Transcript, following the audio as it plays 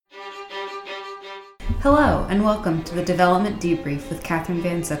Hello, and welcome to the Development Debrief with Kathryn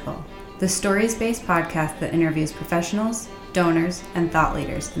Van Sickle, the stories-based podcast that interviews professionals, donors, and thought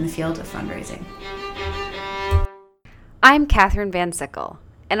leaders in the field of fundraising. I'm Kathryn Van Sickle,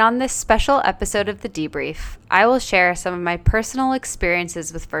 and on this special episode of the Debrief, I will share some of my personal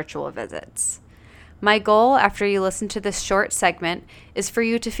experiences with virtual visits. My goal after you listen to this short segment is for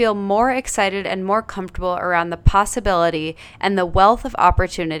you to feel more excited and more comfortable around the possibility and the wealth of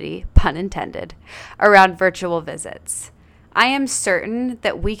opportunity, pun intended, around virtual visits. I am certain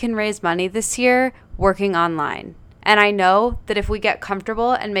that we can raise money this year working online. And I know that if we get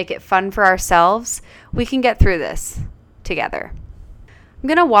comfortable and make it fun for ourselves, we can get through this together. I'm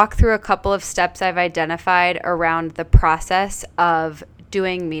going to walk through a couple of steps I've identified around the process of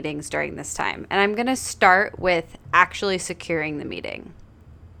doing meetings during this time. And I'm going to start with actually securing the meeting.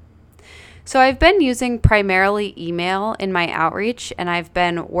 So I've been using primarily email in my outreach, and I've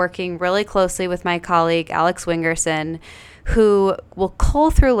been working really closely with my colleague, Alex Wingerson, who will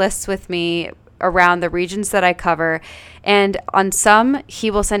cull through lists with me around the regions that I cover. And on some,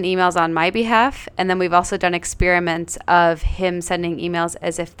 he will send emails on my behalf. And then we've also done experiments of him sending emails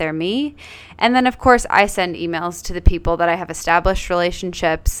as if they're me. And then, of course, I send emails to the people that I have established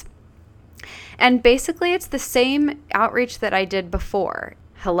relationships. And basically, it's the same outreach that I did before.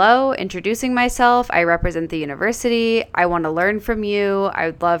 Hello, introducing myself. I represent the university. I want to learn from you. I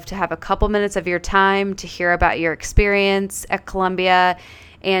would love to have a couple minutes of your time to hear about your experience at Columbia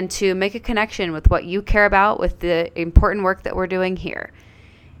and to make a connection with what you care about with the important work that we're doing here.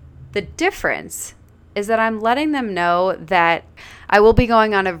 The difference is that I'm letting them know that I will be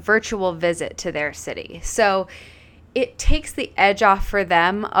going on a virtual visit to their city. So it takes the edge off for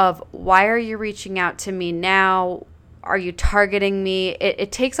them of, why are you reaching out to me now? Are you targeting me?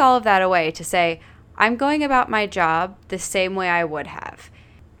 It takes all of that away to say, I'm going about my job the same way I would have.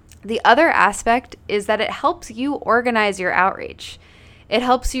 The other aspect is that it helps you organize your outreach. It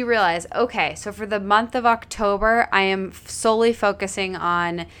helps you realize, okay, so for the month of October, I am solely focusing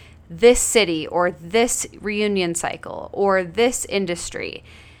on this city or this reunion cycle or this industry.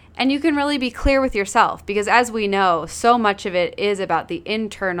 And you can really be clear with yourself because, as we know, so much of it is about the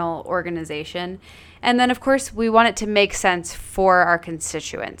internal organization. And then, of course, we want it to make sense for our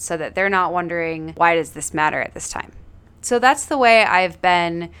constituents so that they're not wondering, why does this matter at this time? So that's the way I've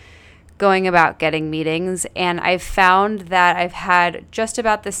been going about getting meetings, and I've found that I've had just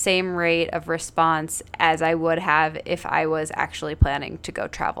about the same rate of response as I would have if I was actually planning to go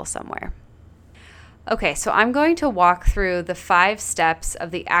travel somewhere. Okay, so I'm going to walk through the 5 steps of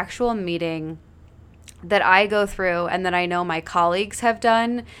the actual meeting that I go through and that I know my colleagues have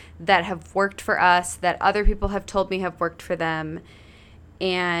done, that have worked for us, that other people have told me have worked for them.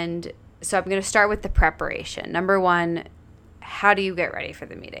 And so I'm going to start with the preparation. Number 1, how do you get ready for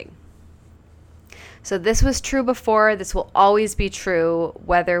the meeting? So this was true before. This will always be true,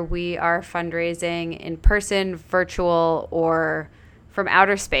 whether we are fundraising in person, virtual, or from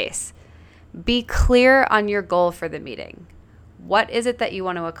outer space. Be clear on your goal for the meeting. What is it that you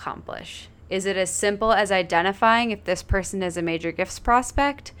want to accomplish? Is it as simple as identifying if this person is a major gifts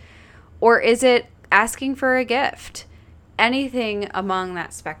prospect? Or is it asking for a gift? Anything among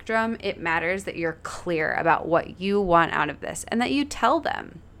that spectrum, it matters that you're clear about what you want out of this and that you tell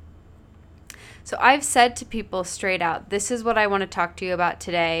them. So I've said to people straight out, this is what I want to talk to you about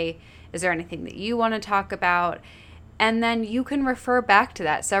today. Is there anything that you want to talk about? And then you can refer back to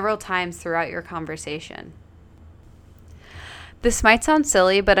that several times throughout your conversation. This might sound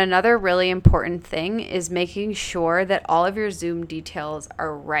silly, but another really important thing is making sure that all of your Zoom details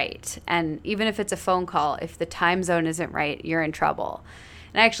are right. And even if it's a phone call, if the time zone isn't right, you're in trouble.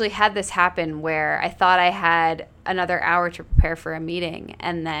 And I actually had this happen where I thought I had another hour to prepare for a meeting,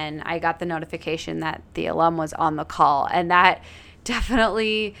 and then I got the notification that the alum was on the call, and that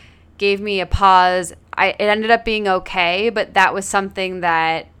definitely gave me a pause. It ended up being okay, but that was something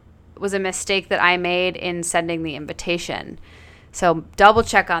that was a mistake that I made in sending the invitation. So double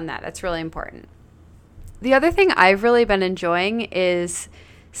check on that. That's really important. The other thing I've really been enjoying is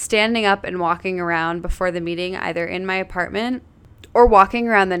standing up and walking around before the meeting, either in my apartment or walking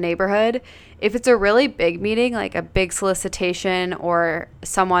around the neighborhood. If it's a really big meeting, like a big solicitation or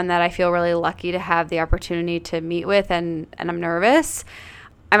someone that I feel really lucky to have the opportunity to meet with and I'm nervous,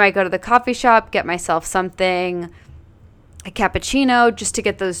 I might go to the coffee shop, get myself something, a cappuccino, just to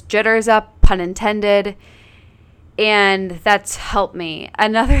get those jitters up, pun intended. And that's helped me.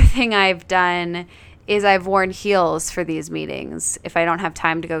 Another thing I've done is I've worn heels for these meetings if I don't have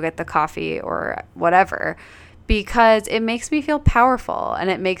time to go get the coffee or whatever, because it makes me feel powerful and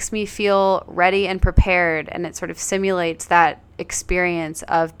it makes me feel ready and prepared, and it sort of simulates that experience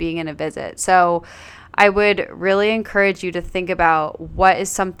of being in a visit. So I would really encourage you to think about what is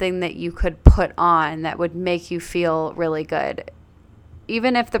something that you could put on that would make you feel really good.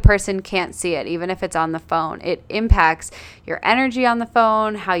 Even if the person can't see it, even if it's on the phone, it impacts your energy on the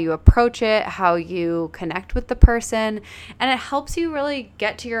phone, how you approach it, how you connect with the person, and it helps you really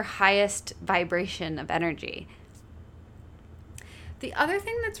get to your highest vibration of energy. The other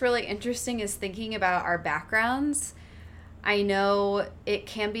thing that's really interesting is thinking about our backgrounds. I know it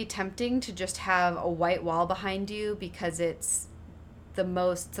can be tempting to just have a white wall behind you because it's the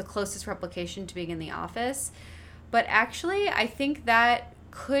closest replication to being in the office. But actually, I think that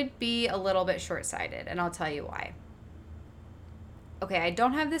could be a little bit short-sighted, and I'll tell you why. Okay, I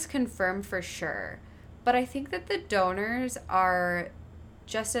don't have this confirmed for sure, but I think that the donors are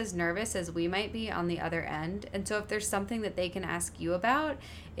just as nervous as we might be on the other end. And so if there's something that they can ask you about,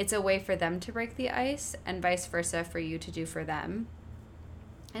 it's a way for them to break the ice and vice versa for you to do for them.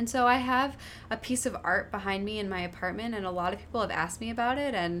 And so I have a piece of art behind me in my apartment, and a lot of people have asked me about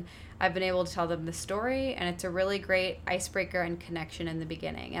it, and I've been able to tell them the story, and it's a really great icebreaker and connection in the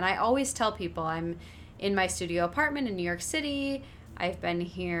beginning. And I always tell people I'm in my studio apartment in New York City. I've been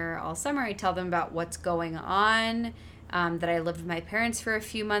here all summer. I tell them about what's going on, that I lived with my parents for a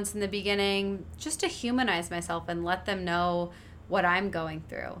few months in the beginning, just to humanize myself and let them know what I'm going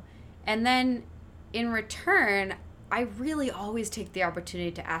through. And then in return, I really always take the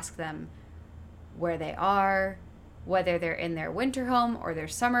opportunity to ask them where they are, whether they're in their winter home or their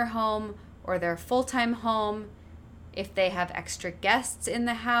summer home or their full-time home, if they have extra guests in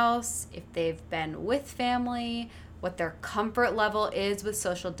the house, if they've been with family, what their comfort level is with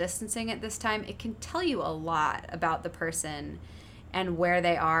social distancing at this time. It can tell you a lot about the person and where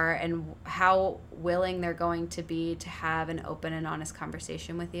they are and how willing they're going to be to have an open and honest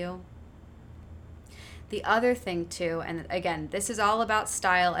conversation with you. The other thing too, and again, this is all about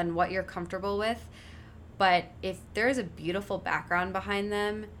style and what you're comfortable with, but if there's a beautiful background behind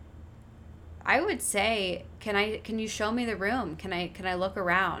them, I would say, can you show me the room? Can I look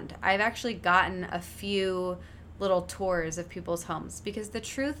around? I've actually gotten a few little tours of people's homes because the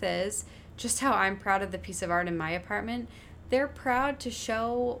truth is, just how I'm proud of the piece of art in my apartment, they're proud to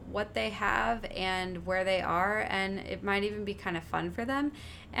show what they have and where they are, and it might even be kind of fun for them.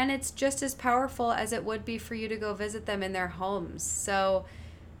 And it's just as powerful as it would be for you to go visit them in their homes. So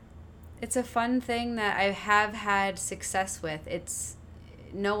it's a fun thing that I have had success with.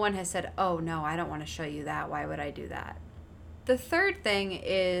 No one has said, oh no, I don't want to show you that. Why would I do that? The third thing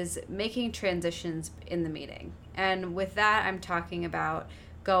is making transitions in the meeting. And with that, I'm talking about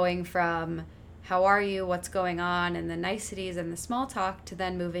going from how are you, what's going on, and the niceties and the small talk to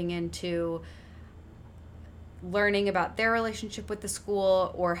then moving into learning about their relationship with the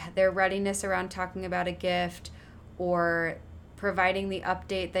school or their readiness around talking about a gift or providing the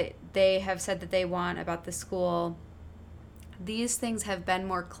update that they have said that they want about the school. These things have been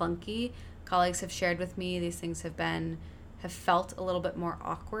more clunky. Colleagues have shared with me these things have felt a little bit more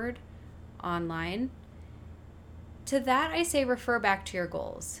awkward online. To that, I say refer back to your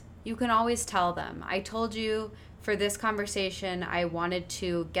goals. You can always tell them, I told you for this conversation, I wanted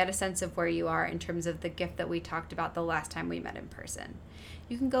to get a sense of where you are in terms of the gift that we talked about the last time we met in person.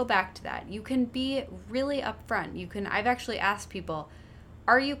 You can go back to that. You can be really upfront. I've actually asked people,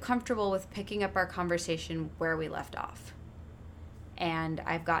 are you comfortable with picking up our conversation where we left off? And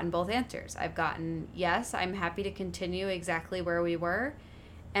I've gotten both answers. I've gotten, yes, I'm happy to continue exactly where we were.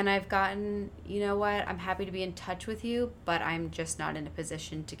 And I've gotten, you know what, I'm happy to be in touch with you, but I'm just not in a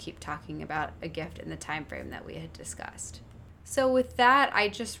position to keep talking about a gift in the time frame that we had discussed. So with that, I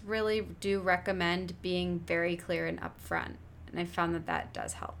just really do recommend being very clear and upfront. And I found that that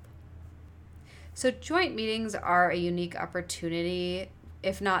does help. So joint meetings are a unique opportunity,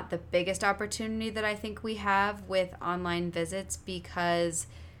 if not the biggest opportunity that I think we have with online visits because,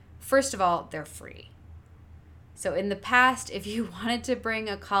 first of all, they're free. So in the past, if you wanted to bring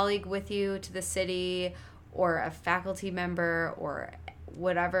a colleague with you to the city or a faculty member or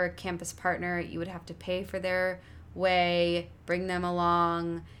whatever campus partner, you would have to pay for their way, bring them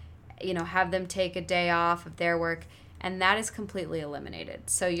along, have them take a day off of their work, and that is completely eliminated.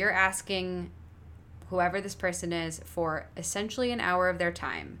 So you're asking whoever this person is for essentially an hour of their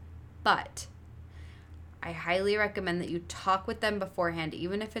time, but I highly recommend that you talk with them beforehand,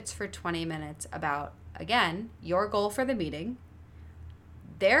 even if it's for 20 minutes, about, again, your goal for the meeting,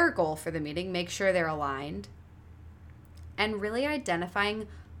 their goal for the meeting, make sure they're aligned, and really identifying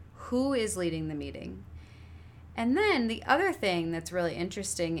who is leading the meeting. And then the other thing that's really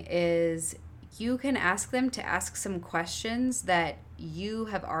interesting is you can ask them to ask some questions that you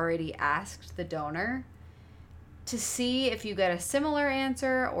have already asked the donor to see if you get a similar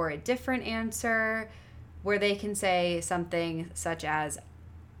answer or a different answer, where they can say something such as,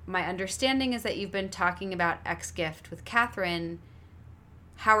 my understanding is that you've been talking about X gift with Kathryn.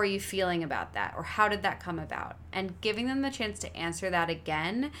 How are you feeling about that? Or how did that come about? And giving them the chance to answer that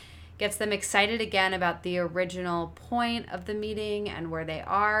again gets them excited again about the original point of the meeting and where they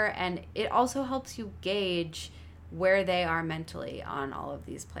are. And it also helps you gauge where they are mentally on all of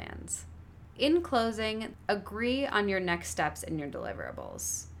these plans. In closing, agree on your next steps and your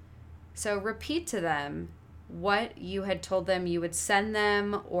deliverables. So repeat to them what you had told them you would send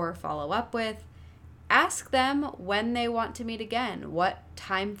them or follow up with. Ask them when they want to meet again. What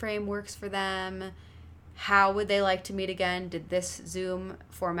time frame works for them? How would they like to meet again? Did this Zoom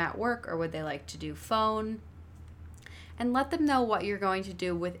format work, or would they like to do phone? And let them know what you're going to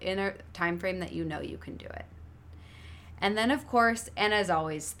do within a time frame that you know you can do it. And then, of course, and as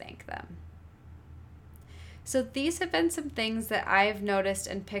always, thank them. So these have been some things that I've noticed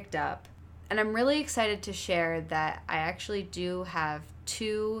and picked up. And I'm really excited to share that I actually do have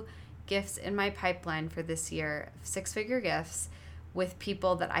 2 gifts in my pipeline for this year, 6-figure gifts, with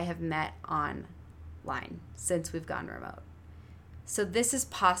people that I have met online since we've gone remote. So this is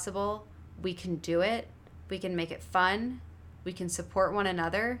possible. We can do it. We can make it fun. We can support one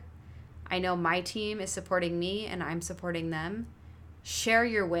another. I know my team is supporting me and I'm supporting them. Share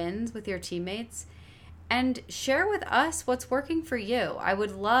your wins with your teammates. And share with us what's working for you. I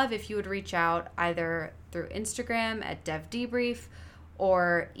would love if you would reach out either through Instagram at devdebrief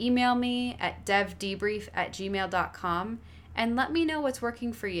or email me at devdebrief@gmail.com and let me know what's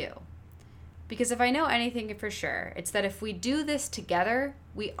working for you. Because if I know anything for sure, it's that if we do this together,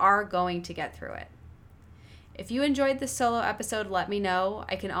 we are going to get through it. If you enjoyed this solo episode, let me know.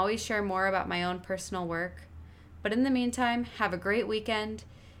 I can always share more about my own personal work. But in the meantime, have a great weekend.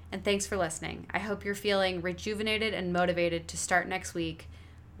 And thanks for listening. I hope you're feeling rejuvenated and motivated to start next week,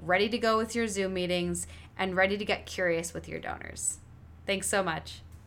 ready to go with your Zoom meetings, and ready to get curious with your donors. Thanks so much.